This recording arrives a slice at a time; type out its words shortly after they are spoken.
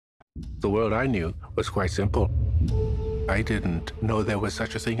The world I knew was quite simple. I didn't know there was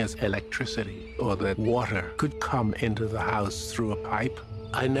such a thing as electricity or that water could come into the house through a pipe.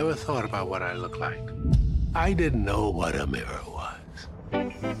 I never thought about what I looked like. I didn't know what a mirror was.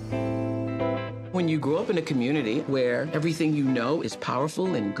 When you grow up in a community where everything you know is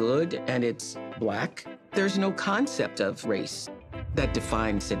powerful and good and it's black, there's no concept of race that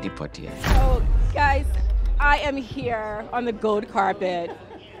defines Sidney Poitier. So, guys, I am here on the gold carpet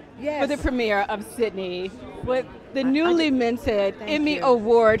for the premiere of Sidney with the newly minted Emmy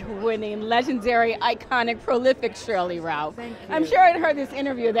Award-winning, legendary, iconic, prolific Sheryl Ralph. Thank you. I'm sure you heard this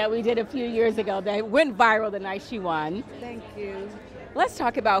interview that we did a few years ago that went viral the night she won. Thank you. Let's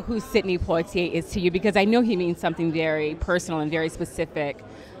talk about who Sidney Poitier is to you, because I know he means something very personal and very specific.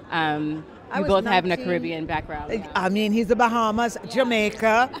 You both have a Caribbean background. I mean, he's the Bahamas,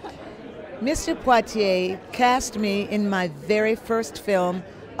 Jamaica. Mr. Poitier cast me in my very first film,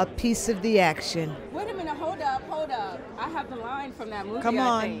 A Piece of the Action. Wait a minute, hold up. I have the line from that movie. Come I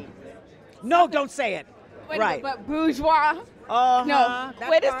on. think. No, don't say it. Wait right. a minute, but bourgeois? Uh-huh. No,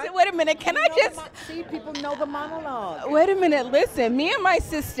 wait a minute. Can I just... See, people know the monologue. Wait a minute, listen. Me and my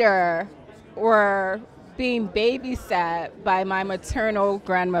sister were being babysat by my maternal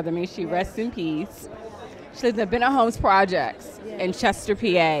grandmother. May she rest in peace. She lives in the Bennett Homes Projects in Chester,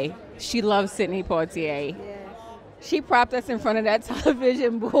 PA. She loves Sidney Poitier. She propped us in front of that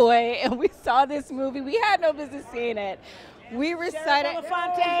television, boy, and we saw this movie. We had no business seeing it. We recited.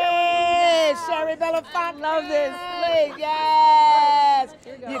 Sherry Belafonte. Love this. Please, yes.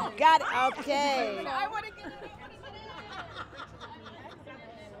 You got it. Okay. I want to get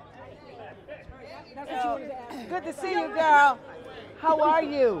Good to see you, girl. How are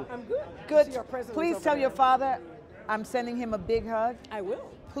you? I'm good. Good. Please tell your father I'm sending him a big hug. I will.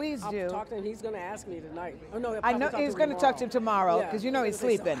 Please I'll do. talk to him. He's going to ask me tonight. Oh, no, I know he's going to talk to him tomorrow because you know he's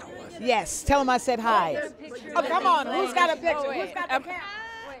sleeping. Yes. Tell him I said hi. Oh, come on. Who's got a picture? Who's got the camera?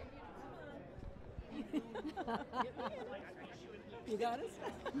 You got us?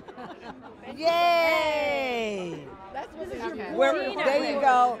 Yay! There you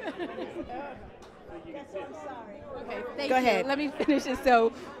go. Okay, Go ahead. Let me finish it.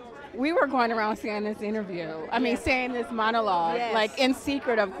 So, we were going around saying this interview. Saying this monologue, like in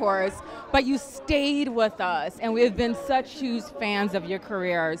secret, of course. But you stayed with us, and we've been such huge fans of your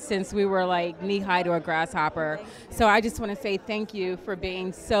career since we were like knee-high to a grasshopper. So I just want to say thank you for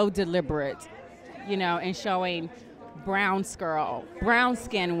being so deliberate, and showing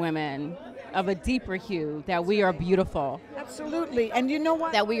brown-skinned women of a deeper hue that we are beautiful. Absolutely. And you know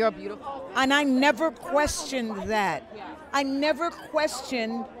what? That we are beautiful. And I never questioned that. I never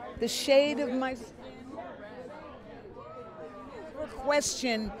questioned the shade of my skin. I never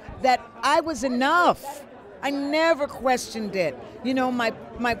questioned that I was enough. I never questioned it. My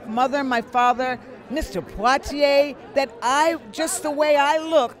mother, my father, Mr. Poitier, that just the way I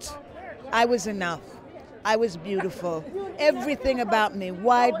looked, I was enough. I was beautiful. Everything about me,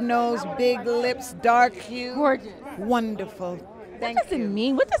 wide nose, big lips, dark hue. Gorgeous. Wonderful. What does it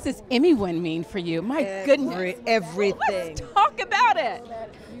mean? What does this Emmy win mean for you? My goodness. Everything. Let's talk about it.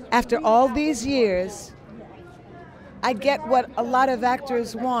 After all these years, I get what a lot of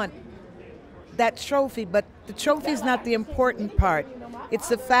actors want, that trophy, but the trophy's not the important part. It's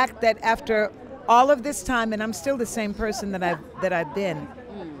the fact that after all of this time, and I'm still the same person that I've been,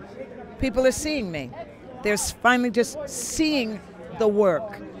 people are seeing me. They're finally just seeing the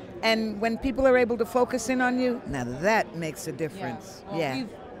work. And when people are able to focus in on you, now that makes a difference. Well,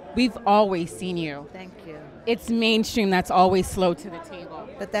 we've always seen you. Thank you. It's mainstream that's always slow to the table.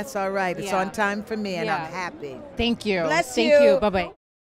 But that's all right. It's on time for me, and I'm happy. Thank you. Bless Thank you. you. Bye-bye.